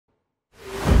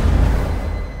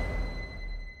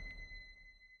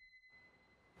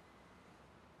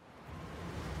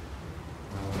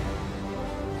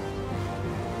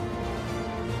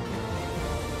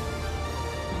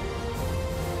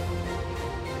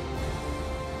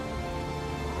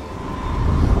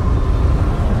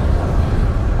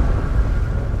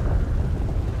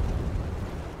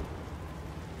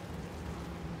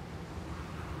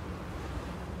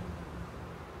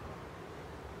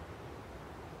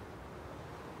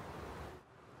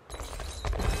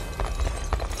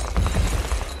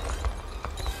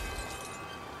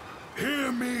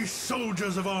Ye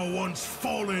soldiers of our once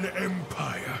fallen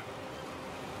empire,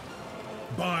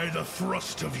 by the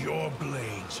thrust of your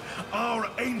blades, our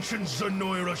ancient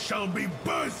Zenoiran shall be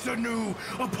birthed anew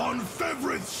upon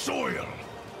Fevrith soil.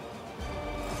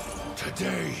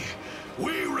 Today,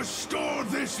 we restore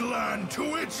this land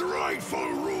to its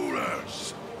rightful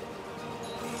rulers.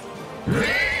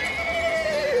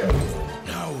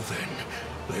 Now then,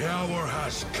 the hour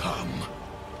has come.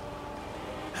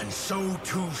 And so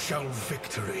too shall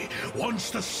victory,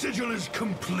 once the sigil is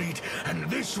complete and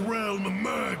this realm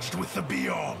merged with the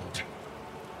beyond.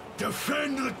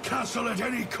 Defend the castle at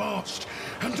any cost,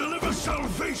 and deliver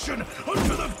salvation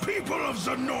unto the people of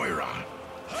Zenoiran!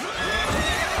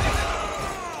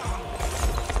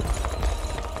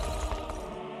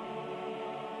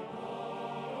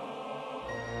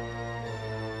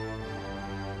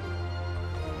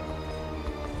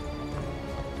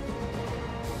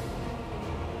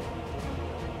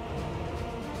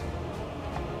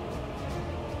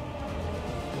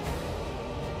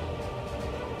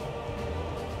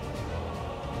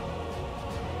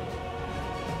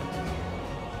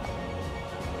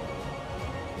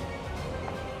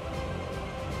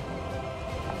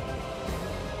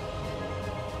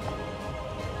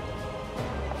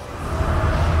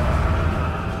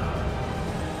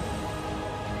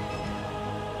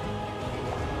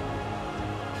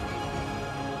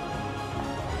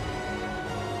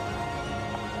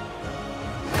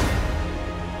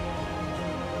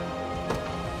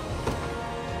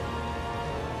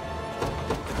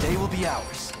 Will be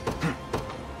ours.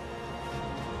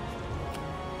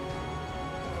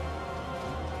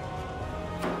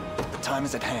 The time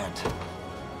is at hand.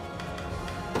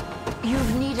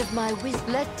 You've need of my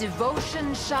wisdom. Let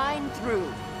devotion shine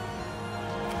through.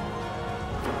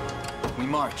 We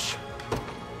march.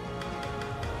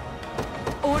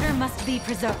 Order must be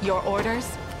preserved. Your orders?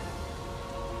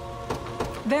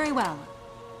 Very well.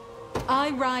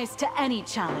 I rise to any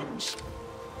challenge.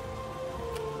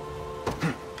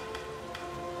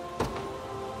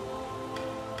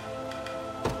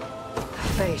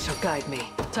 Fate shall guide me.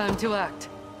 Time to act.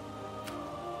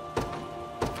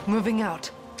 Moving out.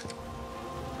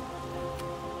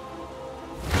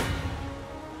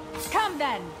 Come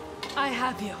then! I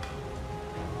have you.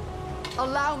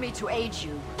 Allow me to aid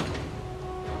you.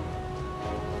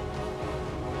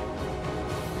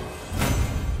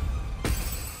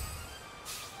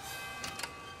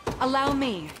 Allow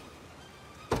me.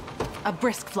 A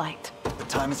brisk flight. The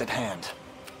time is at hand.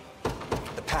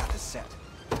 The path is set.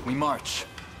 We march.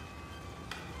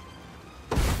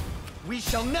 We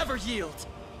shall never yield!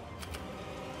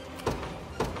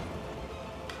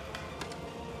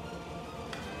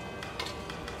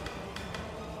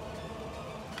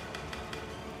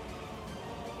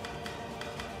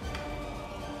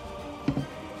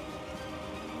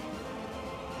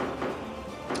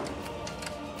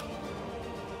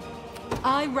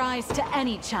 I rise to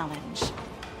any challenge.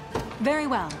 Very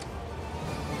well.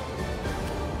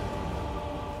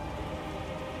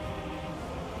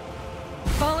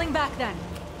 Falling back then.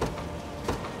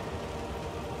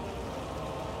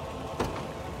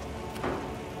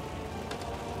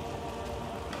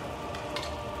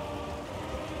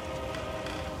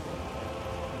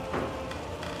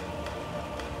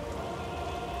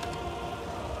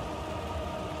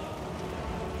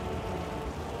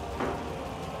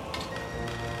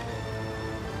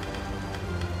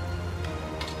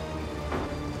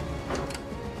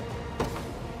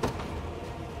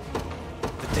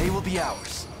 The day will be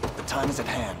ours. The time is at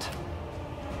hand.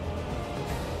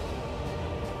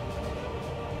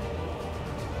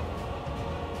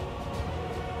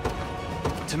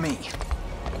 To me.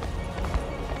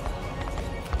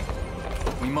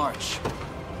 We march.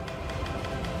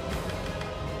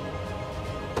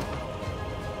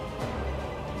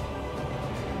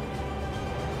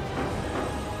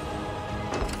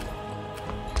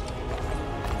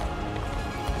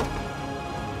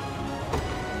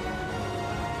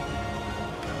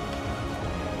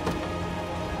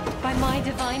 By my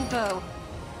divine bow.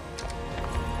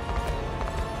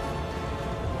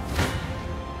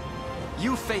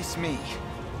 You face me.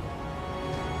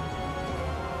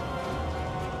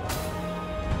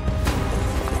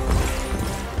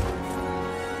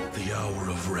 The hour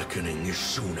of reckoning is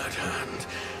soon at hand,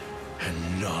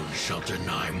 and none shall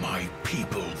deny my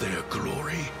people their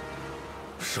glory.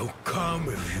 So come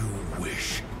if you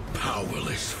wish,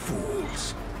 powerless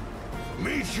fools.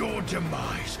 Meet your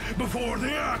demise before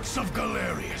the axe of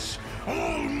Galerius,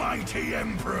 almighty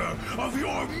emperor of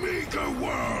your meager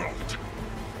world!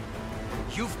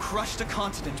 You've crushed a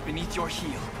continent beneath your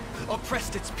heel,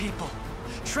 oppressed its people,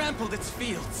 trampled its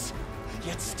fields.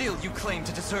 Yet still you claim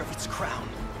to deserve its crown.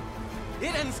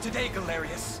 It ends today,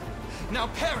 Galerius. Now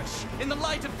perish in the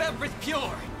light of Fevrith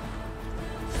pure.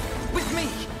 With me!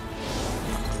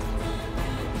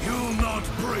 You'll not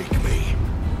break me!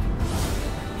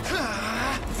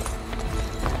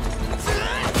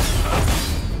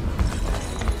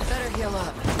 Better heal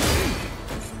up.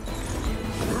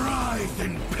 Writhe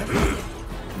in pepper!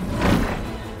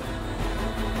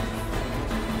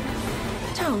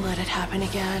 Don't let it happen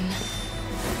again.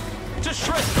 To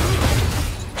shred!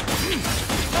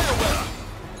 Farewell!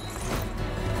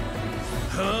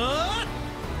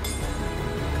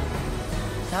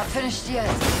 Not finished yet.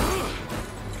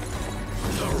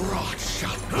 The rot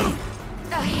shall...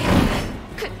 I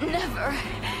could never.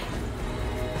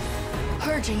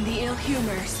 Purging the ill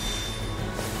humors.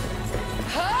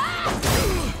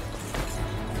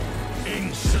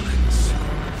 Insolence!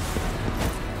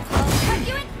 I'll cut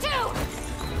you in two!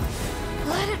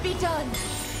 Let it be done.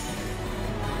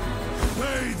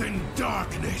 Bathe in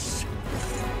darkness!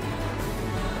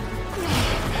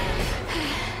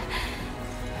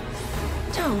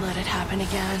 Don't let it happen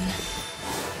again.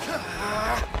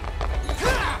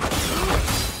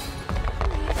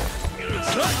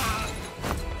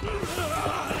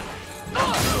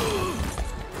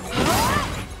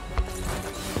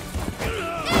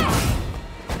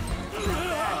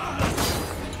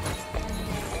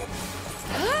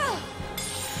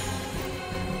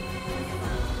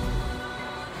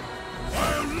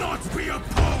 I'll not be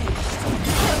opposed!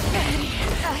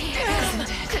 I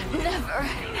could never.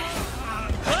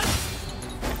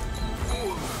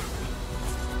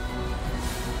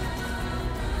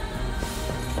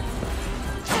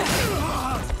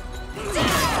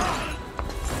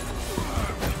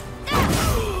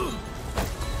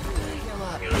 Heal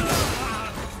up.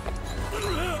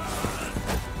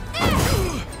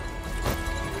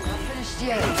 Not finished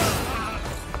yet.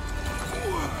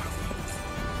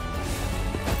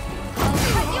 I'll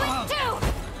cut you in two!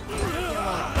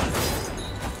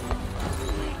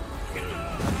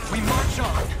 We march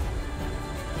on!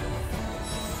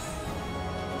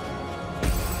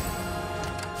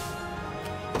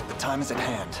 The time is at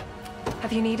hand.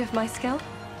 Have you need of my skill?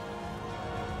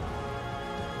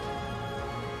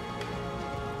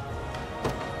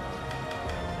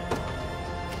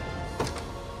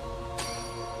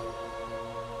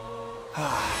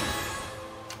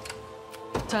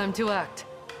 Time to act.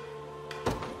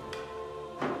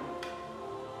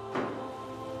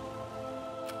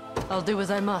 I'll do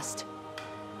as I must.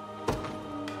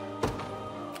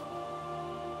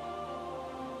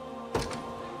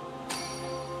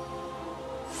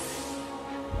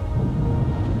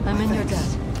 I'm in your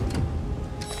debt.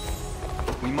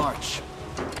 We march.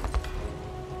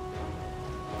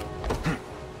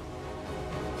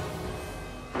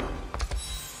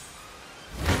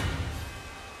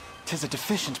 'Tis a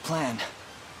deficient plan.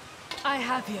 I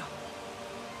have you.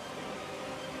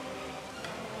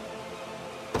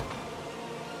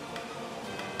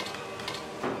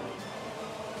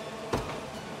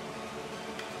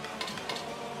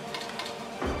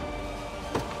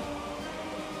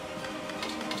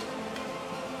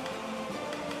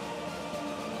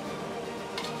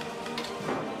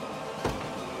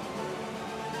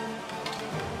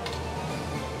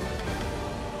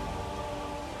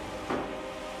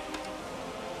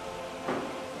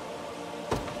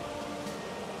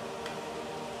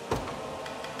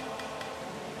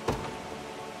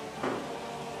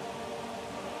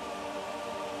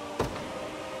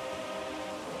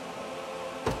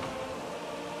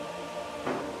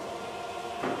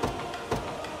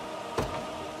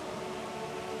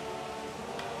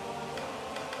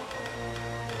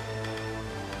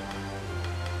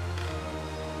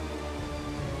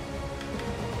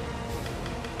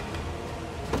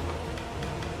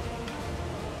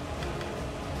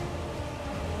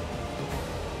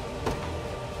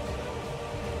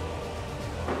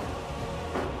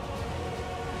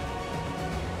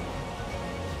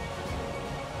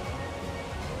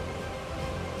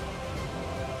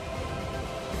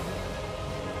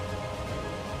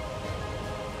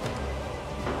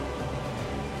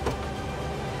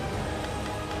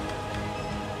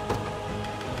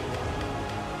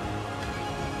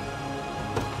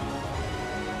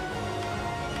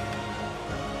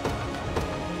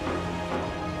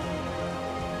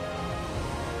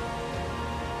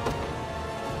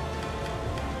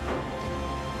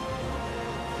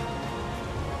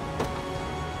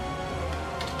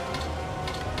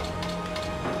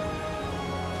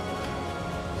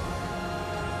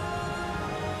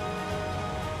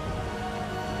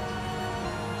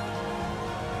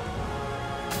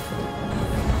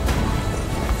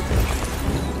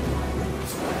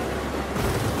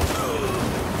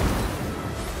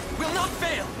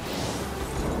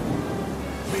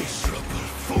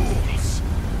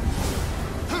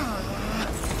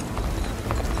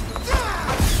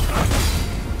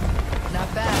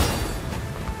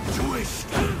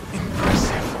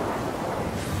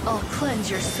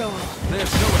 soul.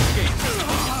 There's no escape.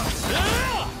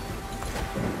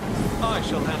 I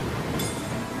shall handle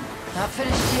it. Not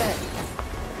finished yet.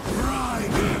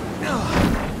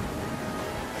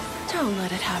 Don't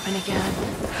let it happen again.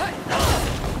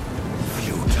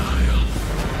 Futile.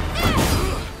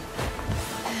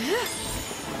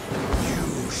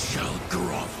 You shall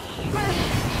grovel.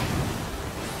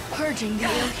 Purging the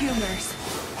ill humors.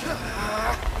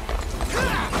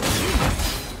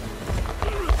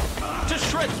 To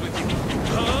shreds with you.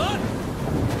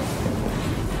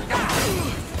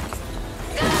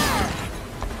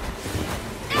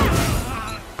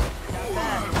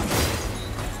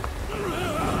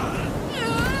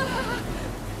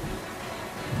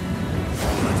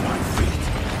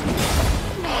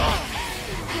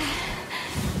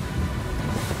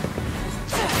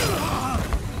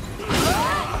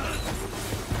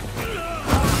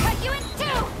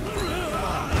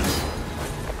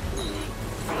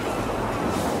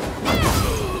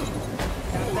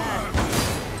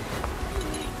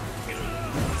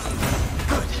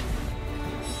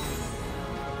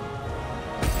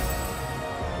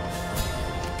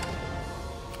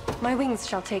 My wings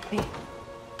shall take me.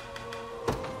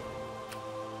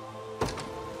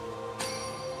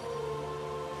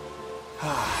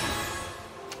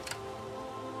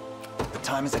 The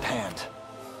time is at hand.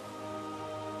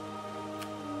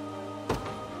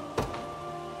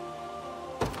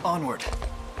 Onward.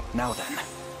 Now then.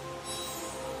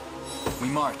 We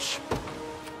march.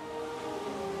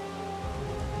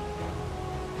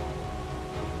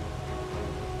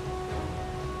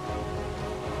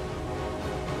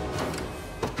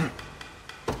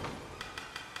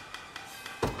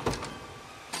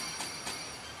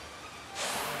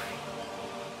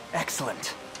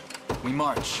 Excellent. We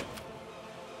march.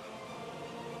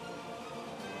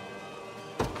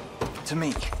 To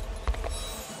me.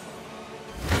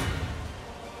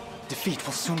 Defeat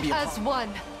will soon be As one.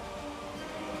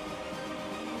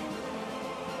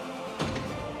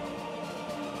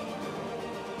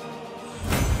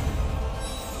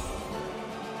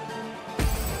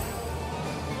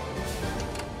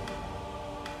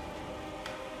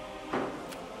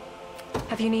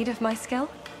 Have you need of my skill?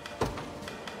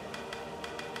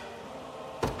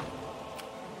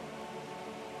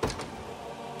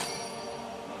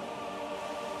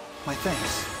 My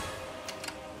thanks.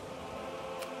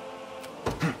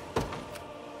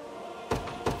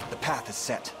 The path is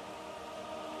set.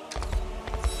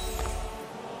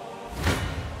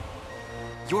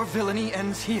 Your villainy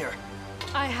ends here.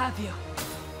 I have you.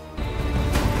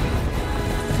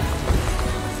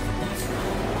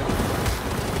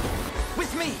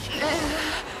 With me!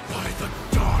 By the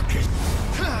darkest.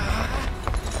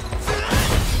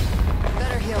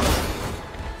 Better heal up.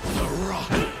 The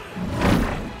rot.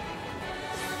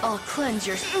 I'll cleanse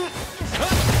your...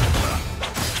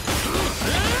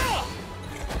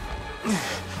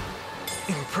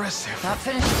 Impressive. Not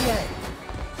finished yet.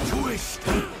 Twist.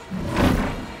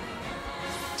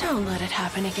 Don't let it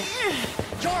happen again.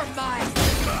 You're mine!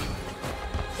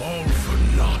 All for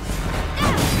naught.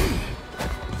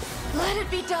 Let it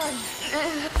be done.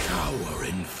 Cower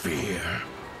in fear.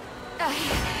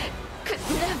 I could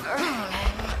never...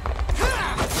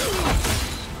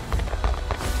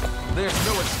 There's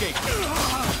no escape.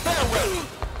 Farewell.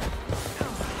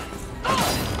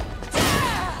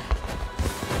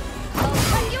 I'll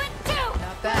cut you in two!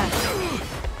 Not bad.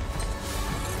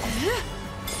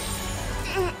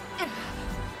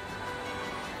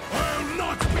 I'll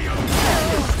not be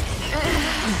alone.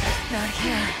 Not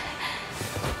here.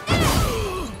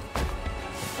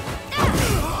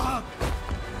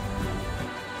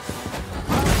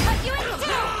 Cut you in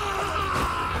two!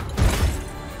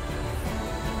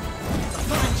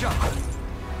 Fine job.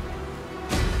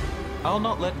 I'll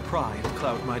not let pride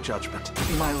cloud my judgment.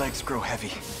 My legs grow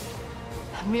heavy.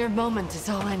 A mere moment is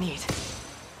all I need.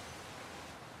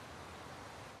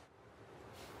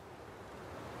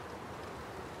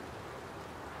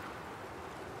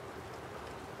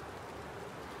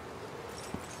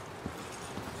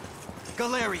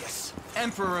 Galerius,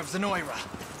 Emperor of Zenoiran.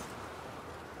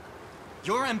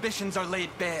 Your ambitions are laid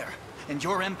bare, and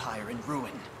your empire in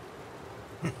ruin.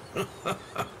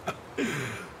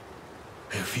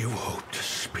 If you hope to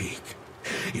speak,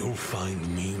 you'll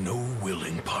find me no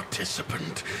willing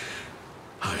participant.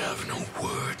 I have no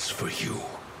words for you.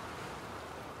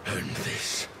 End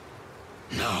this.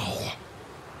 Now.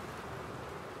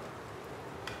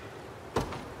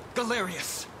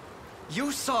 Galerius,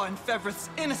 you saw in Fevrith's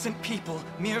innocent people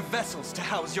mere vessels to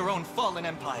house your own fallen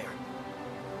empire.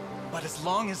 But as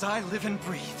long as I live and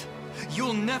breathe,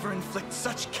 you'll never inflict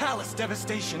such callous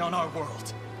devastation on our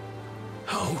world.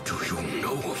 How do you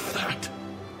know of that?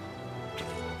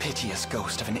 Piteous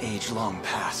ghost of an age long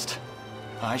past.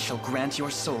 I shall grant your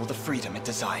soul the freedom it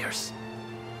desires.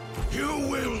 You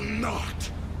will not!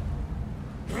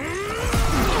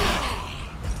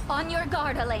 On your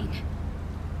guard, Alain.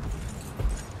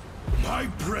 My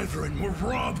brethren were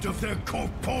robbed of their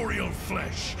corporeal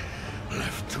flesh,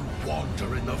 left to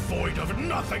wander in the void of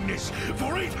nothingness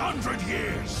for 800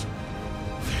 years.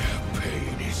 Their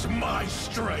pain is my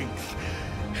strength,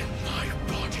 and my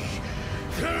body,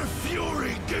 their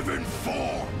fury given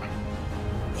form.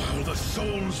 While the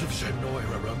souls of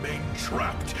Zenoiran remain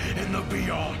trapped in the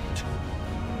beyond,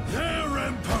 their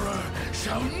emperor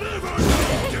shall never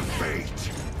know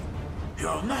defeat!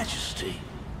 Your Majesty.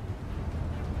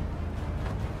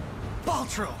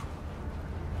 Baltro!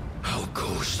 How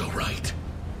goes the rite?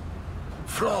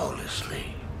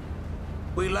 Flawlessly.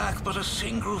 We lack but a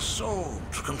single soul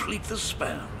to complete the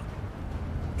spell.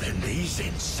 Then these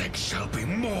insects shall be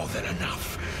more than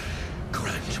enough.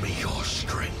 Grant me your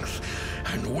strength,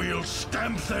 and we'll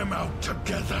stamp them out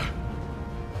together.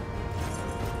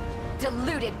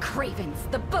 Deluded cravens,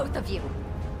 the both of you.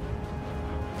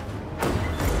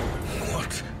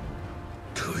 What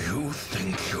do you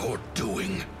think you're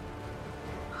doing?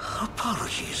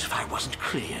 Apologies if I wasn't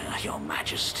clear, Your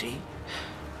Majesty.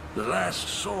 The last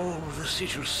soul the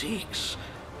sigil seeks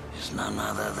is none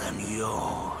other than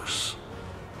yours.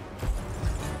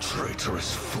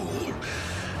 Traitorous fool.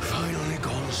 Finally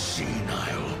gone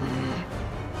senile,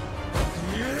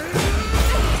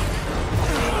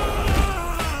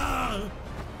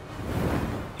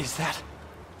 Is that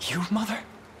you, Mother?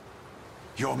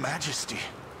 Your Majesty.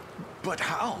 But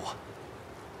how?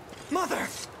 Mother!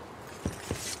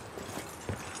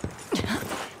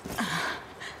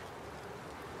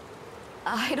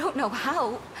 I don't know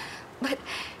how, but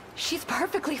she's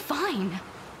perfectly fine.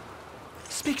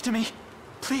 Speak to me,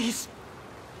 please.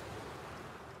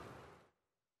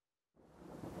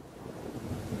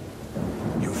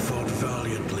 You fought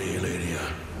valiantly, Lydia.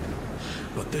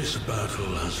 But this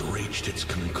battle has reached its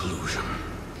conclusion.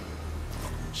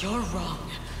 You're wrong.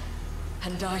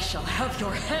 And I shall have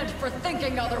your head for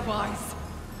thinking otherwise.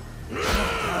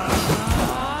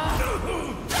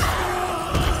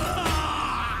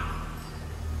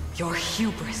 Your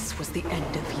hubris was the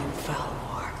end of you,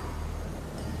 Valmore.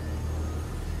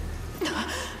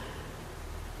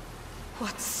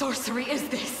 What sorcery is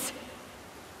this?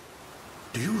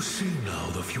 Do you see now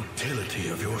the futility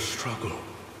of your struggle?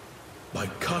 By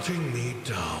cutting me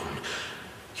down,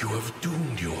 you have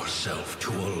doomed yourself to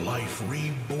a life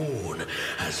reborn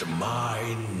as my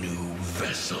new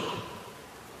vessel.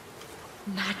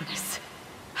 Madness.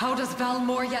 How does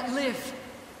Valmore yet live?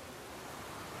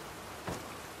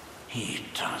 He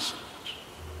doesn't.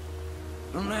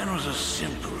 The man was a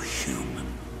simple human,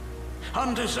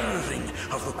 undeserving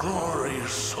of the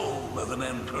glorious soul of an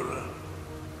emperor.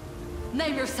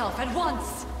 Name yourself at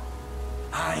once!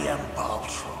 I am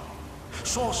Baltro,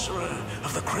 sorcerer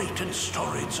of the great and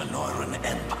storied Zenoiran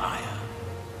Empire.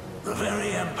 The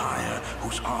very empire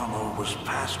whose armor was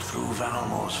passed through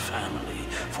Valmore's family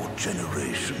for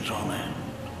generations on end.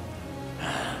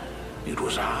 And it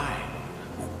was I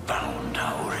who bound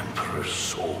our emperor's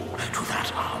soul to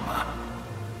that armor.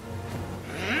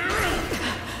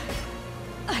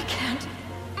 I can't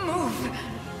move.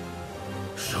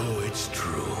 So it's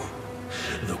true.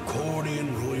 The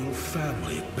Cornian royal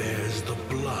family bears the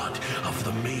blood of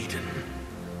the maiden.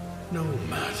 No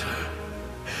matter.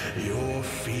 Your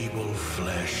feeble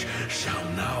flesh shall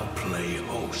now play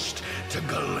host to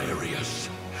Galerius,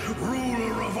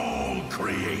 ruler of all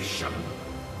creation.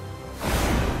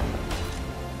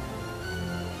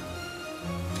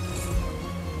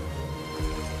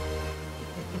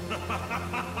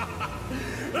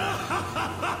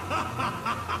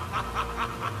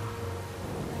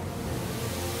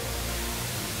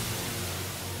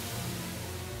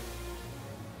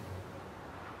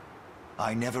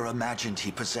 I never imagined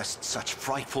he possessed such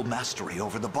frightful mastery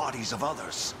over the bodies of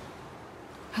others.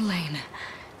 Alain,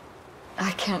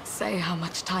 I can't say how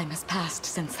much time has passed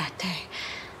since that day,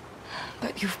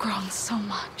 but you've grown so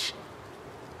much.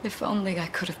 If only I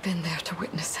could have been there to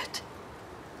witness it.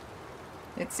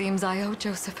 It seems I owe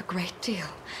Joseph a great deal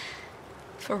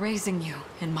for raising you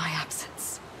in my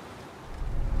absence.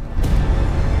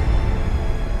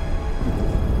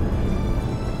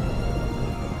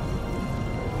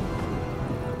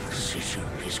 The sigil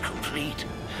is complete,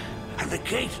 and the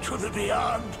gate to the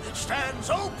beyond stands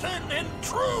open and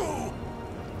true!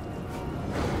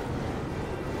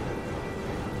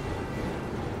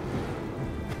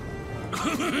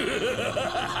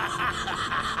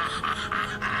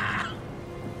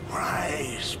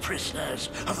 Rise, prisoners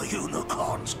of the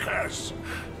Unicorn's curse.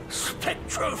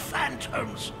 Spectral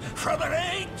phantoms from an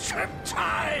ancient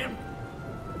time.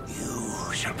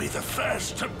 You shall be the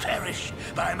first to perish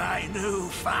by my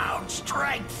newfound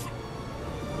strength.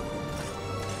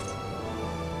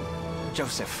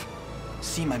 Joseph,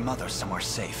 see my mother somewhere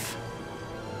safe.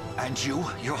 And you,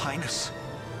 Your Highness?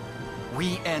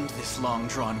 We end this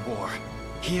long-drawn war,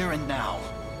 here and now.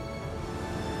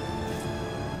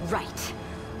 Right.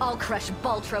 I'll crush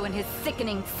Baltro and his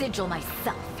sickening sigil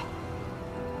myself.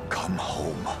 Come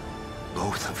home,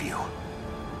 both of you.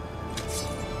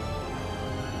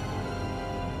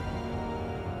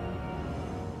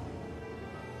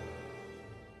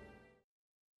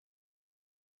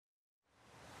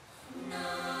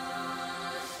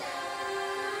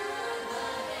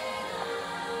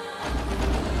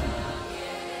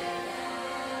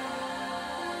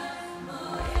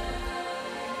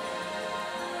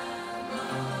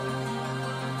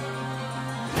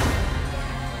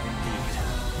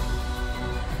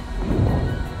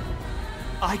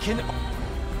 I can...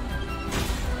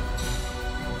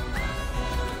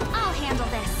 I'll handle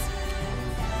this.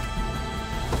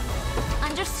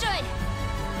 Understood.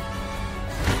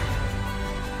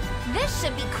 This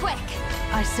should be quick.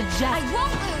 I suggest... I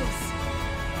won't lose.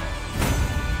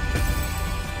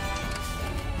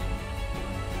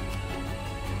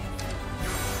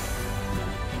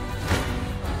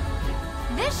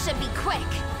 This should be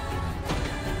quick.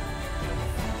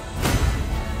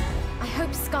 I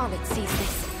hope Scarlet sees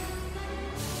this.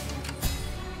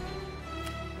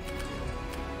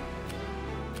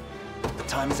 The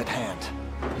time is at hand.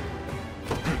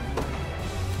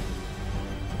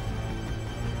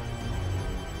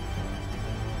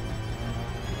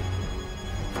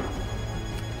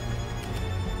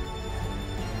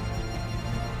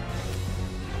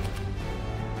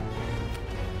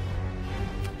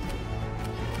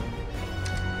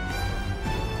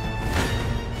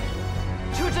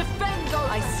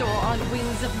 I saw on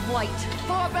wings of white.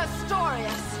 For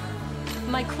Bastorius!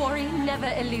 My quarry never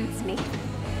eludes me.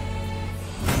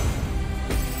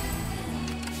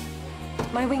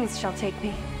 My wings shall take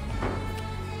me.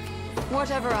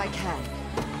 Whatever I can.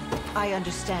 I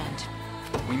understand.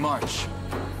 We march.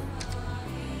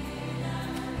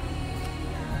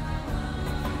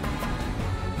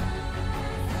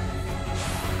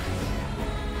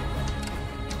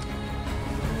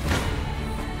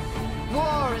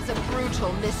 War is a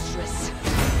brutal mistress.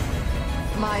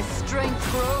 My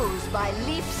strength grows by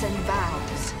leaps and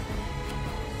bounds.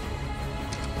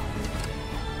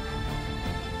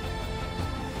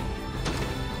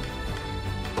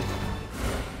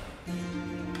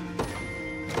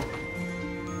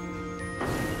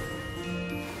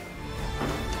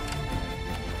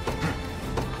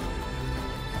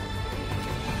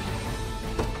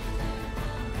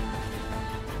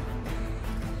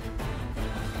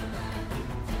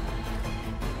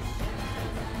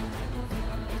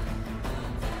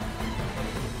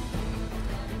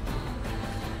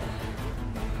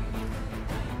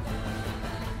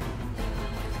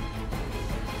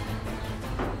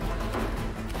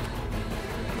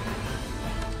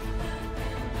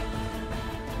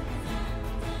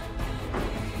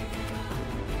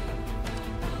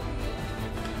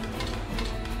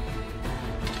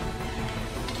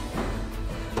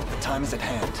 Time is at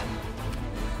hand.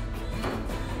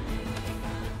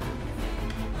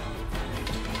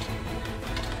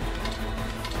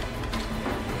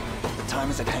 The time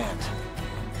is at hand.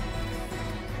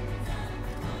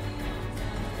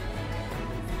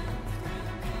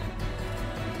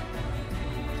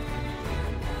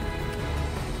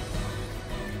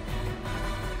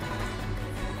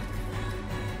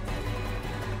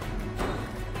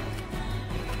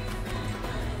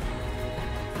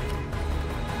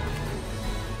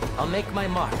 I'll make my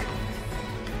mark.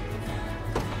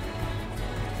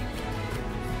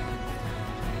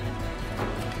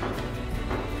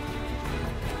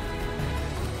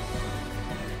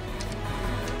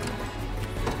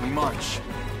 We march.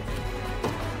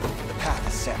 The path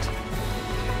is set.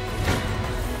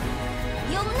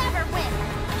 You'll never win.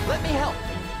 Let me help.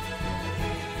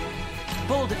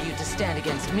 Bold of you to stand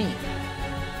against me.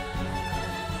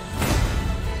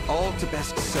 All to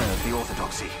best serve the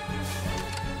Orthodoxy.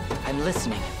 I'm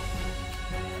listening.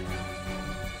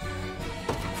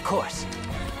 Of course.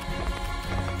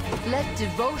 Let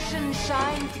devotion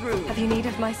shine through. Have you need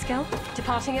of my skill?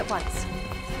 Departing at once.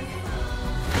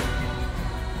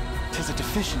 'Tis a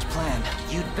deficient plan.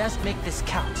 You'd best make this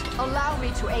count. Allow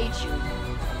me to aid you.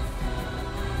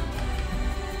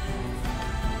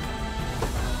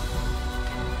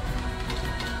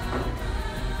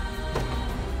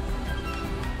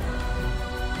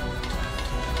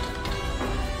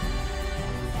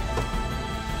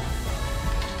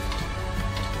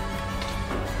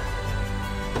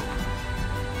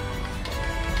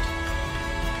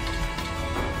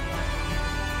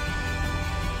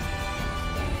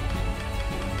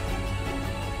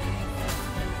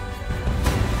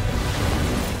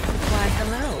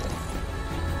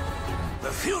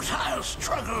 futile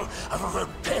struggle of a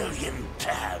rebellion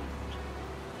damned.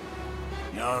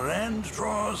 Your end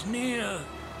draws near,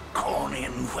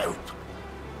 Cornian whelp.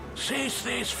 Cease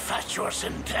these fatuous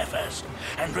endeavors,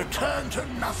 and return to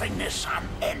nothingness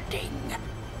unending.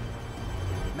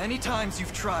 Many times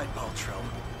you've tried, Baltro,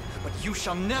 but you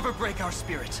shall never break our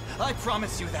spirit. I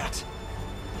promise you that.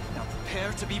 Now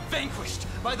prepare to be vanquished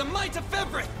by the might of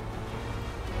Fevrith!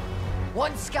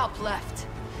 One scalp left,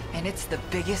 and it's the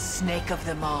biggest snake of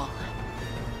them all.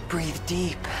 Breathe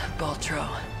deep, Baltro.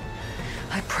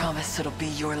 I promise it'll be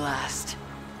your last.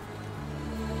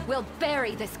 We'll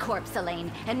bury this corpse, Alain,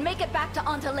 and make it back to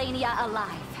Ontalania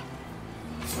alive.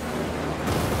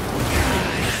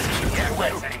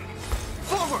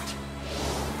 Forward!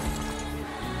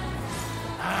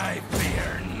 I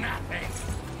fear nothing.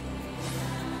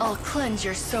 I'll cleanse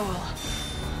your soul.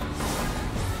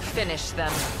 Finish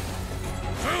them.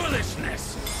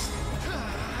 Foolishness!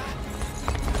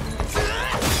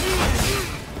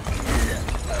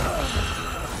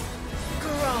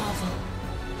 Grovel.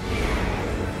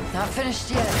 Not finished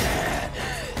yet.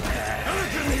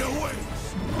 Agony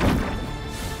awaits!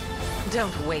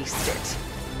 Don't waste it.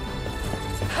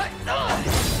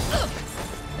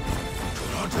 Do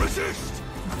not resist!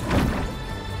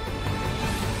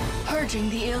 Purging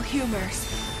the ill humors.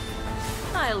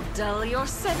 I'll dull your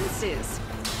senses.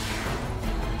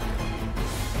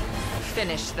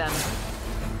 Finish them.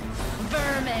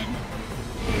 Vermin!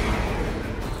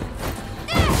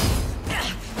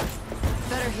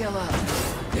 Better heal up.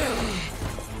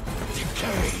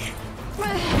 Decay!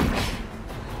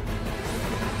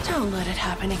 Don't let it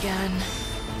happen again.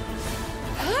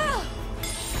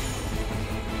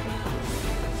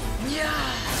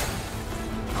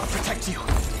 I'll protect you.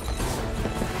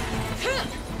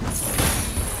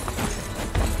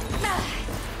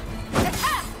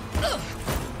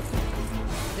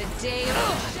 The day of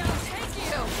shall take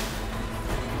you.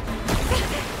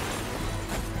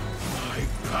 My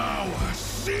power,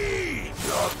 see!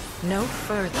 No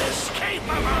further. Escape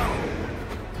alone!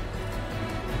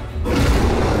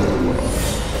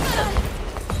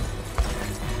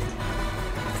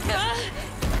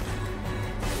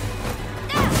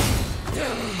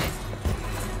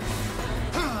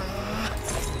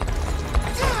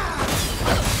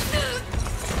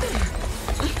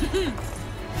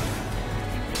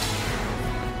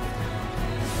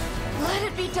 Let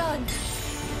it be done!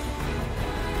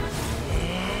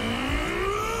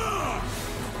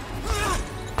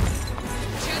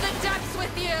 To the depths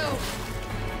with you!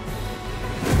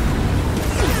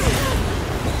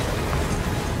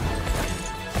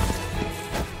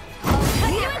 I'll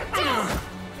cut you in two!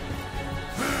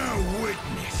 Bear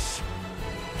witness!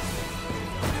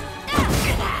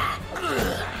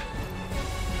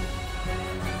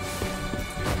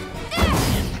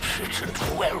 Impudent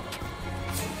whelp!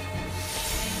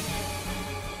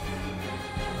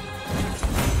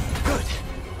 Good.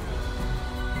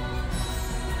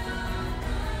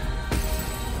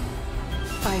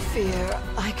 I fear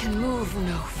I can move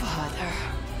no farther.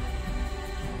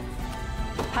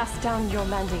 Pass down your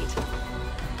mandate.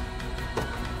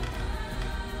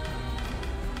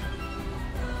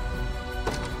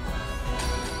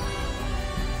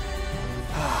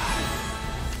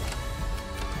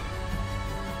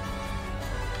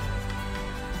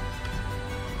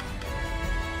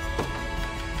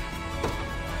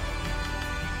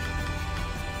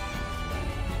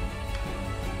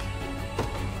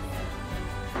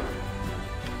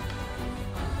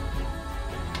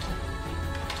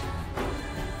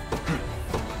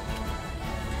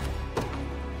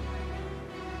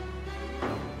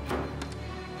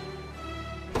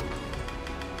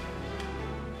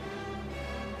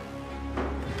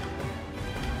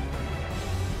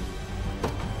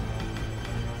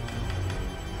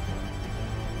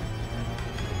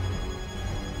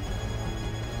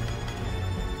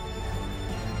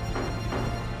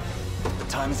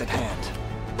 Time is at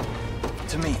hand.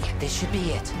 To me. This should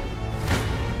be it.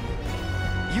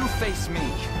 You face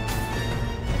me.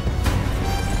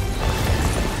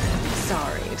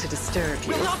 Sorry to disturb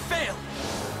you. Will not fail!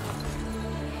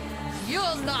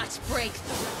 You'll not break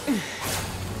through.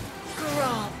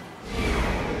 Grovel.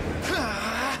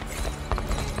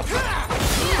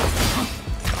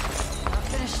 Not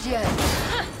finished yet.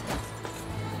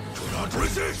 Do not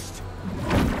resist!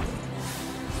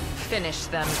 Finish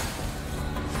them.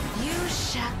 You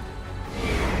shall.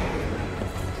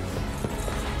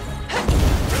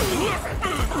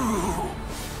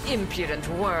 Impudent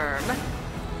worm.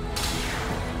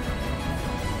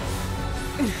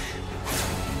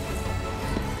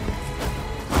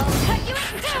 I'll cut you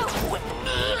in two!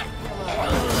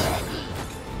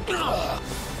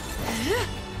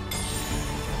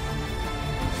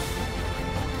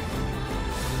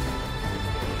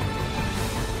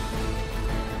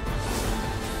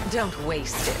 Don't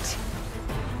waste it.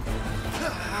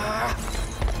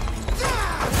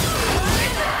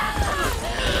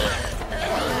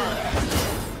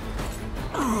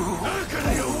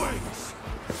 Agony awaits!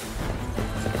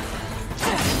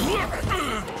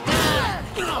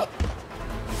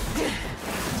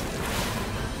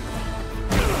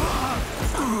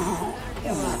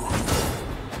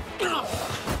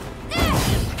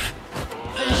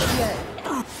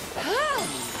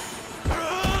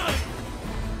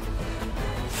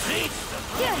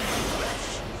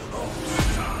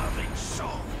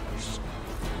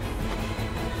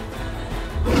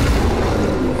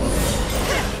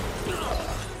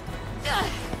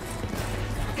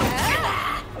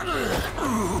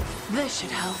 This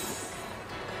should help.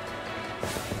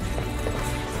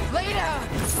 Lay down!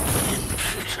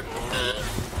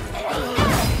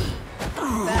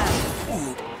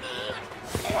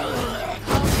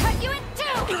 I'll cut you in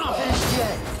two! Finished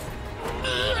yet?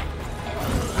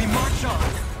 We march on!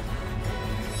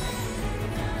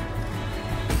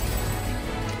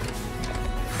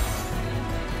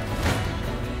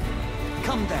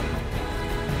 Come then.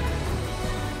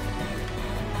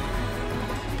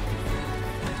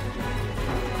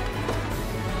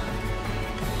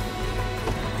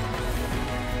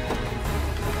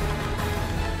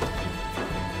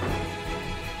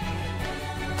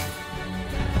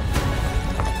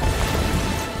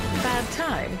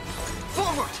 Time.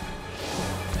 Forward!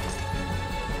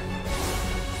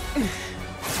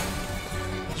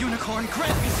 Unicorn,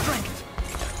 grant me strength!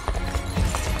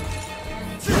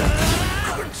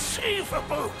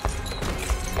 Conceivable!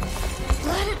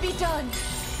 Let it be done!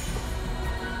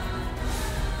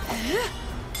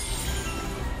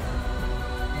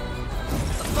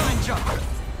 A fine job!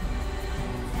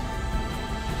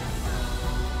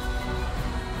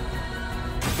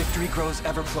 Victory grows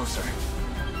ever closer.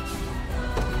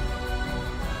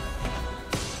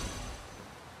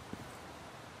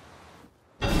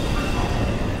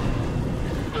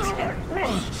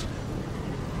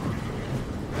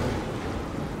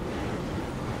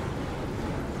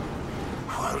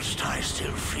 Whilst I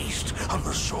still feast on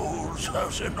the souls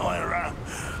of Zenoiran,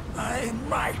 thy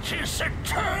might is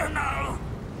eternal!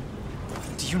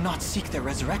 Do you not seek their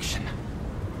resurrection?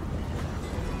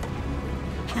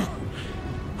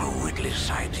 A witless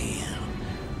ideal,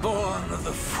 born of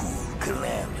the fool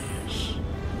Galerius.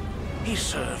 He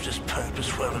served his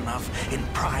purpose well enough in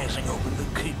prizing open the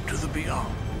gate to the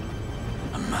beyond.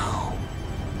 And now,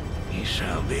 he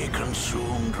shall be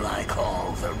consumed like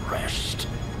all the rest.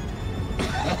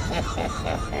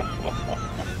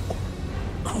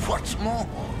 What's more,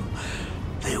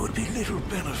 there would be little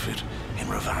benefit in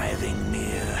reviving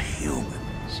mere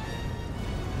humans.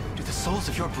 Do the souls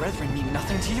of your brethren mean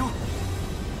nothing to you?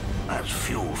 That's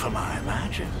fuel for my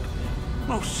magic.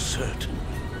 Most certainly.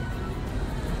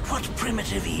 What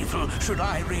primitive evil should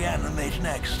I reanimate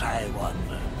next, I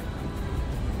wonder?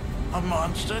 A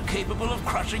monster capable of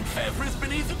crushing Fevrith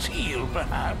beneath its heel,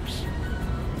 perhaps?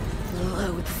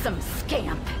 Loathsome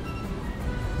scamp!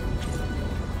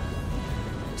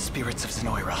 Spirits of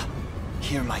Zenoiran,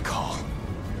 hear my call.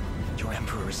 Your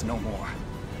Emperor is no more,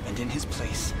 and in his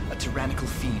place, a tyrannical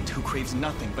fiend who craves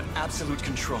nothing but absolute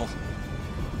control.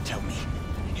 Tell me,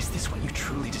 is this what you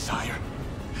truly desire?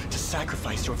 To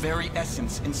sacrifice your very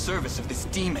essence in service of this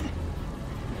demon?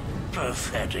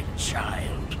 Pathetic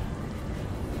child.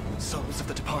 Souls of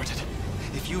the departed,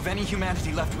 if you've any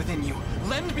humanity left within you,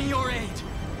 lend me your aid!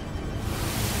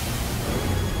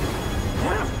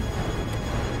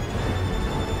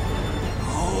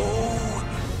 Oh!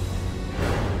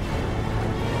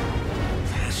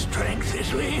 Their strength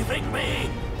is leaving me!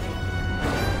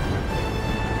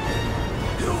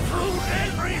 You've ruined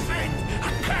everything!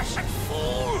 Accursed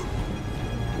fool!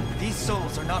 These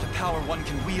souls are not a power one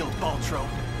can wield, Baltro.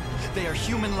 They are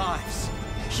human lives.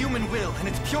 Human will in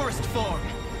its purest form.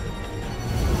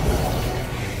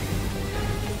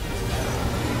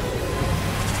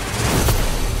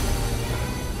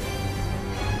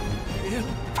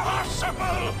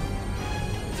 Impossible!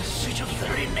 The sigil's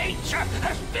very nature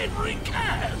has been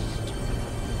recast!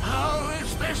 How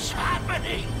is this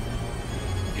happening?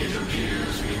 It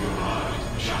appears we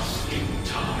arrived just in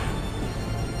time.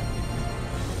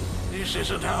 This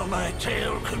isn't how my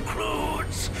tale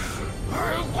concludes.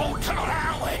 I won't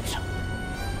allow it!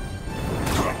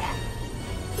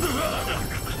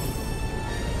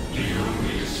 The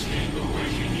only escape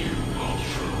awaiting you,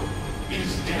 Baltro,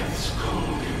 is death's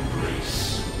cold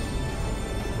embrace.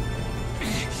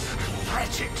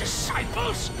 Wretched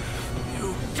disciples!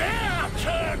 You dare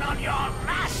turn on your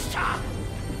master!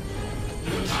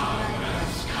 The time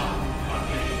has come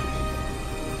again.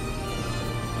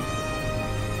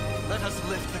 Let us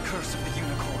lift the curse of the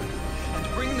Unicorn, and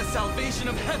bring the salvation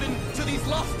of heaven to these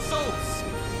lost souls!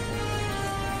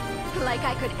 Like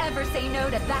I could ever say no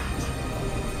to that.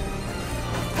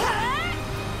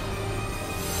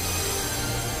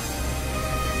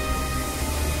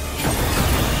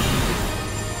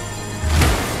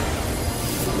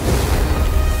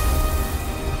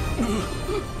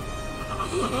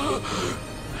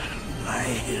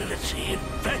 Nihility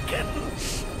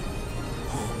beckons.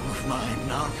 All of my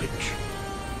knowledge,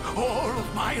 all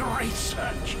of my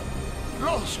research,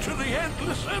 lost to the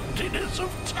endless emptiness of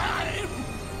time.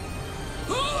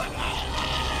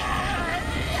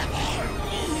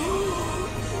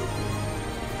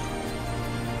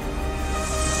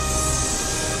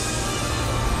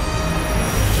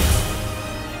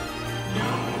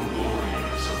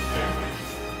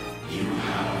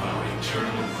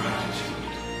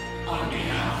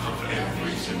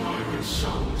 Zenoiran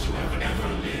souls who have ever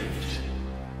lived.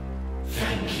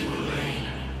 Thank you, Alain,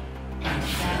 and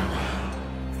farewell.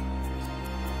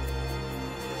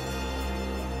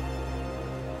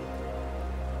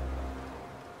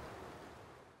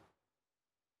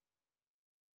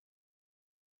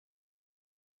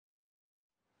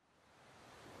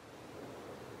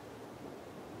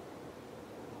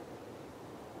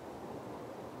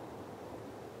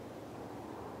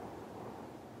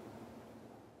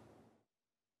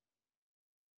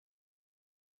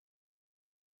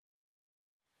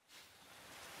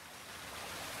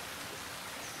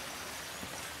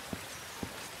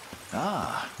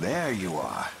 Ah, there you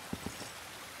are.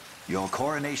 Your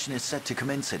coronation is set to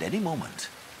commence at any moment.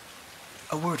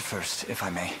 A word first, if I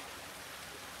may.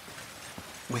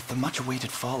 With the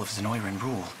much-awaited fall of Zenoiran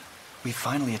rule, we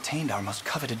finally attained our most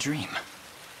coveted dream.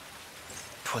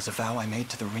 'Twas a vow I made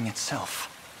to the ring itself.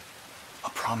 A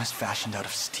promise fashioned out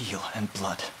of steel and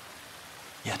blood.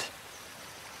 Yet,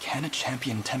 can a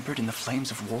champion tempered in the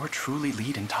flames of war truly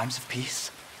lead in times of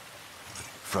peace?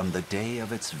 From the day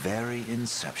of its very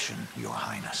inception, Your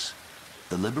Highness,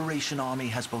 the Liberation Army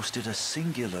has boasted a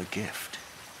singular gift.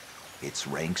 Its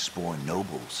ranks bore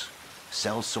nobles,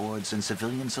 sellswords, and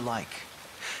civilians alike.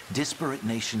 Disparate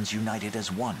nations united as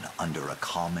one under a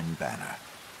common banner.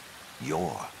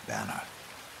 Your banner.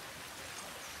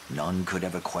 None could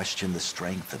ever question the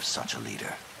strength of such a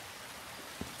leader.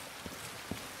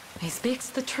 He speaks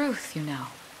the truth, you know.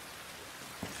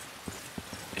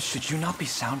 Should you not be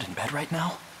sound in bed right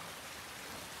now?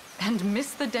 And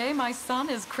miss the day my son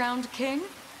is crowned king?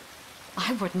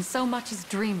 I wouldn't so much as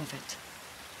dream of it.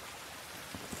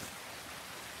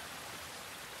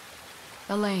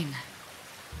 Alain,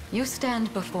 you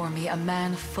stand before me a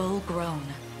man full grown.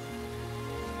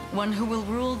 One who will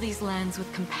rule these lands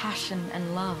with compassion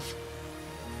and love.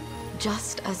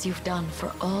 Just as you've done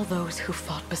for all those who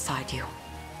fought beside you.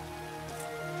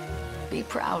 Be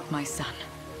proud, my son.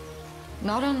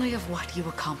 Not only of what you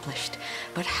accomplished,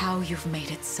 but how you've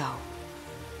made it so.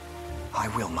 I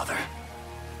will, Mother.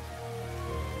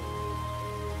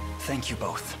 Thank you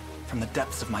both, from the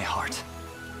depths of my heart.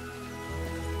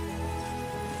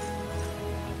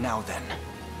 Now then,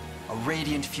 a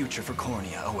radiant future for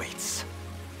Cornea awaits.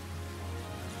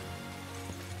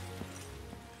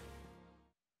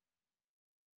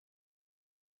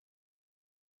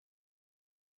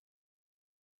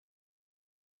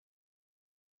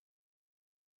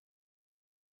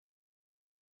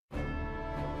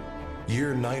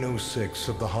 Year 906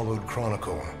 of the Hallowed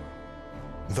Chronicle.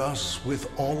 Thus, with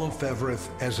all of Fevrith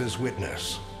as his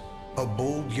witness, a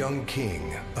bold young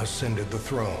king ascended the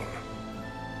throne.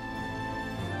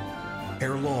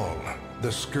 Ere long,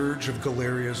 the scourge of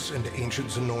Galerius and ancient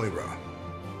Zenoira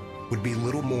would be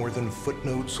little more than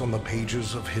footnotes on the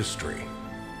pages of history.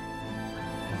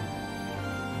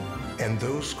 And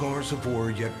those scars of war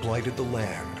yet blighted the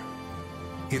land.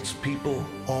 Its people,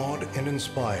 awed and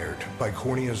inspired by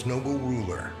Cornea's noble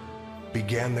ruler,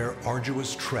 began their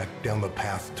arduous trek down the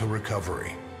path to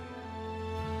recovery.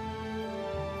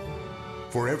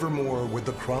 Forevermore would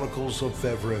the Chronicles of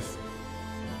Fevrith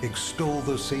extol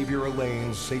the Savior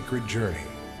Alain's sacred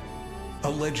journey, a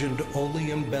legend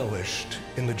only embellished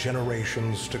in the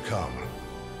generations to come.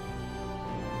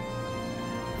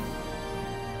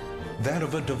 That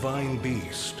of a divine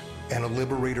beast and a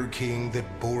liberator king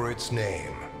that bore its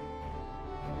name,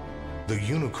 the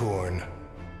Unicorn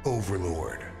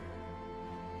Overlord.